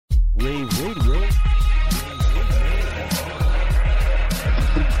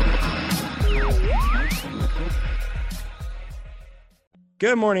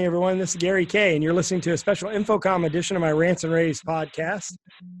Good morning, everyone. This is Gary Kay, and you're listening to a special InfoComm edition of my Rants and rAVes podcast.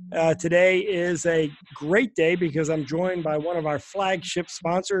 Today is a great day because I'm joined by one of our flagship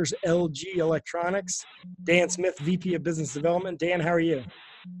sponsors, LG Electronics, Dan Smith, VP of Business Development. Dan, how are you?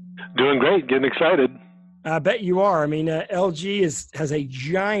 Doing great. Getting excited. I bet you are. I mean, LG has a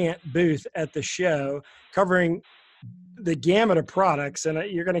giant booth at the show covering the gamut of products, and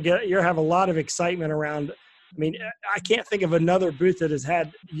you'll have a lot of excitement around. I mean, I can't think of another booth that has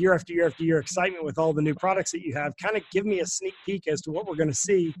had year after year after year excitement with all the new products that you have. Kind of give me a sneak peek as to what we're going to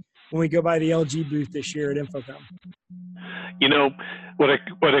see when we go by the LG booth this year at InfoComm. You know, what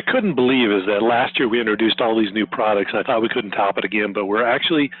I couldn't believe is that last year we introduced all these new products, and I thought we couldn't top it again, but our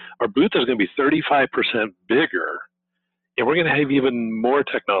booth is going to be 35% bigger, and we're going to have even more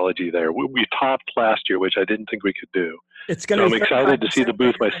technology there. We topped last year, which I didn't think we could do. It's going to I'm excited to see the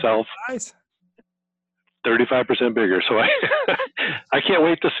booth myself. 35% bigger. So I can't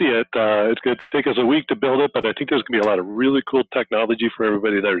wait to see it. It's going to take us a week to build it, but I think there's going to be a lot of really cool technology for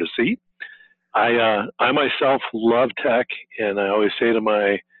everybody there to see. I myself love tech, and I always say to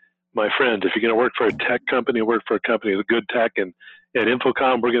my friends, if you're going to work for a tech company, work for a company with good tech. And at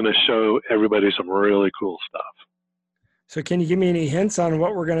InfoComm, we're going to show everybody some really cool stuff. So can you give me any hints on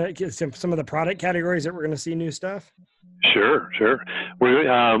what we're going to get, some of the product categories that we're going to see new stuff? Sure. We're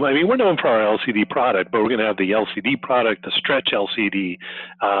known for our LCD product, but we're going to have the LCD product, the stretch LCD,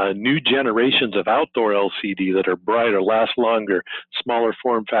 new generations of outdoor LCD that are brighter, last longer, smaller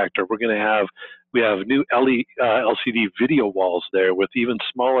form factor. We have new LCD video walls there with even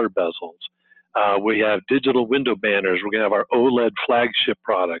smaller bezels. We have digital window banners. We're going to have our OLED flagship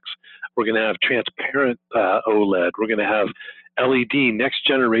products. We're going to have transparent OLED. We're going to have LED, next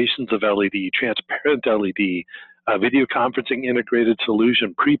generations of LED, transparent LED, video conferencing integrated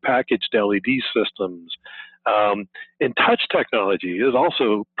solution, prepackaged LED systems. And touch technology is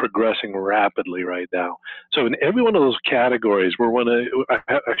also progressing rapidly right now. So in every one of those categories, we're the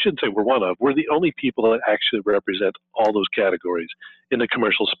only people that actually represent all those categories in the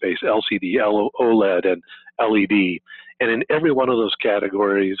commercial space, LCD, OLED, and LED. And in every one of those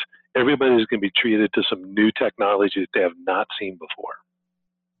categories, everybody's going to be treated to some new technology that they have not seen before.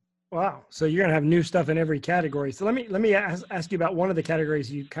 Wow. So you're going to have new stuff in every category. So let me ask you about one of the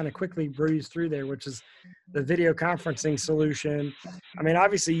categories you kind of quickly breezed through there, which is the video conferencing solution. I mean,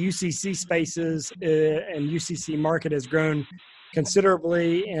 obviously UCC spaces and UCC market has grown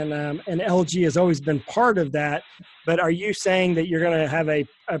considerably, and LG has always been part of that. But are you saying that you're going to have a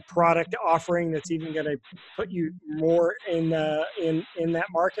product offering that's even going to put you more in that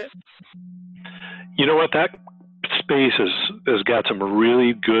market? You know what, that space has got some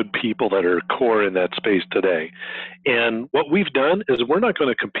really good people that are core in that space today. And what we've done is we're not going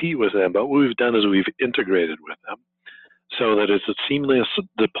to compete with them, but what we've done is we've integrated with them so that it's a seamless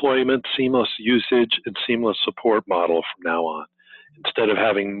deployment, seamless usage, and seamless support model from now on. Instead of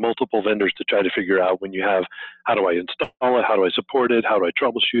having multiple vendors to try to figure out how do I install it, how do I support it, how do I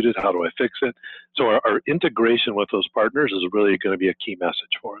troubleshoot it, how do I fix it. So our integration with those partners is really going to be a key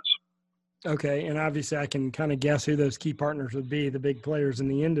message for us. Okay, and obviously I can kind of guess who those key partners would be, the big players in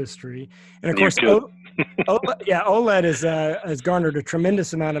the industry. And of course, OLED has garnered a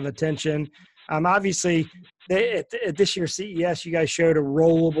tremendous amount of attention. Obviously, at this year's CES, you guys showed a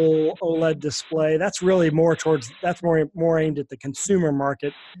rollable OLED display. That's really more aimed at the consumer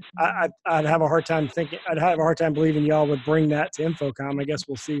market. I'd have a hard time believing y'all would bring that to InfoComm. I guess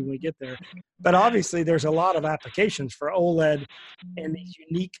we'll see when we get there. But obviously, there's a lot of applications for OLED in these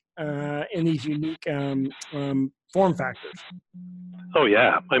unique form factors. Oh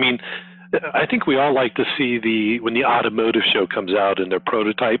yeah, I mean, I think we all like to see when the automotive show comes out and their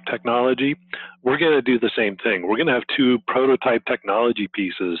prototype technology. We're going to do the same thing. We're going to have two prototype technology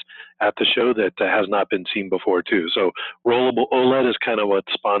pieces at the show that has not been seen before too. So rollable OLED is kind of what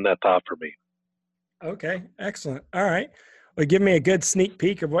spawned that thought for me. Okay, excellent. All right. Well, give me a good sneak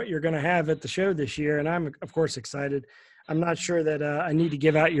peek of what you're going to have at the show this year. And I'm, of course, excited. I'm not sure that I need to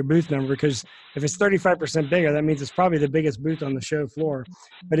give out your booth number, because if it's 35% bigger, that means it's probably the biggest booth on the show floor.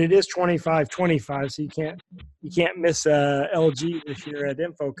 But it is 25/25, so you can't miss LG this year at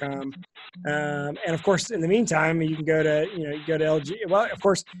InfoComm. And of course, in the meantime, you can go to LG. Well, of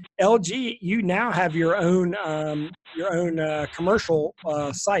course, LG, you now have your own commercial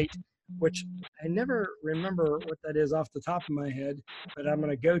site which I never remember what that is off the top of my head, but I'm going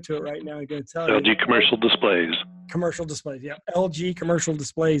to go to it right now and going to tell you. LG Commercial Displays. Commercial Displays, yeah.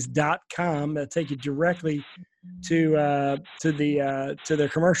 LGcommercialdisplays.com. That'll take you directly to their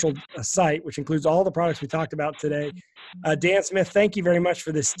commercial site, which includes all the products we talked about today. Dan Smith, thank you very much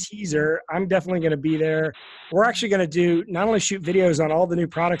for this teaser. I'm definitely going to be there. We're actually going to do not only shoot videos on all the new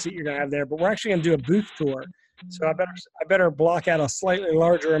products that you're going to have there, but we're actually going to do a booth tour. So I better block out a slightly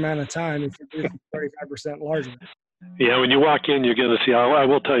larger amount of time if your booth is 35% larger. Yeah, when you walk in, you're going to see, I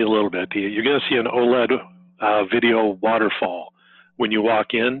will tell you a little bit. You're going to see an OLED video waterfall when you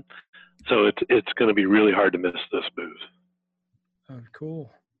walk in. So it's going to be really hard to miss this booth. Oh,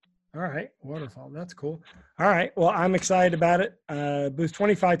 cool. All right. Waterfall. That's cool. All right. Well, I'm excited about it. Booth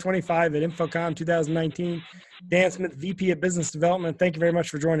 2525 at InfoComm 2019. Dan Smith, VP of Business Development. Thank you very much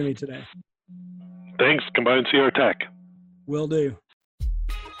for joining me today. Thanks. Come by and see our tech. Will do.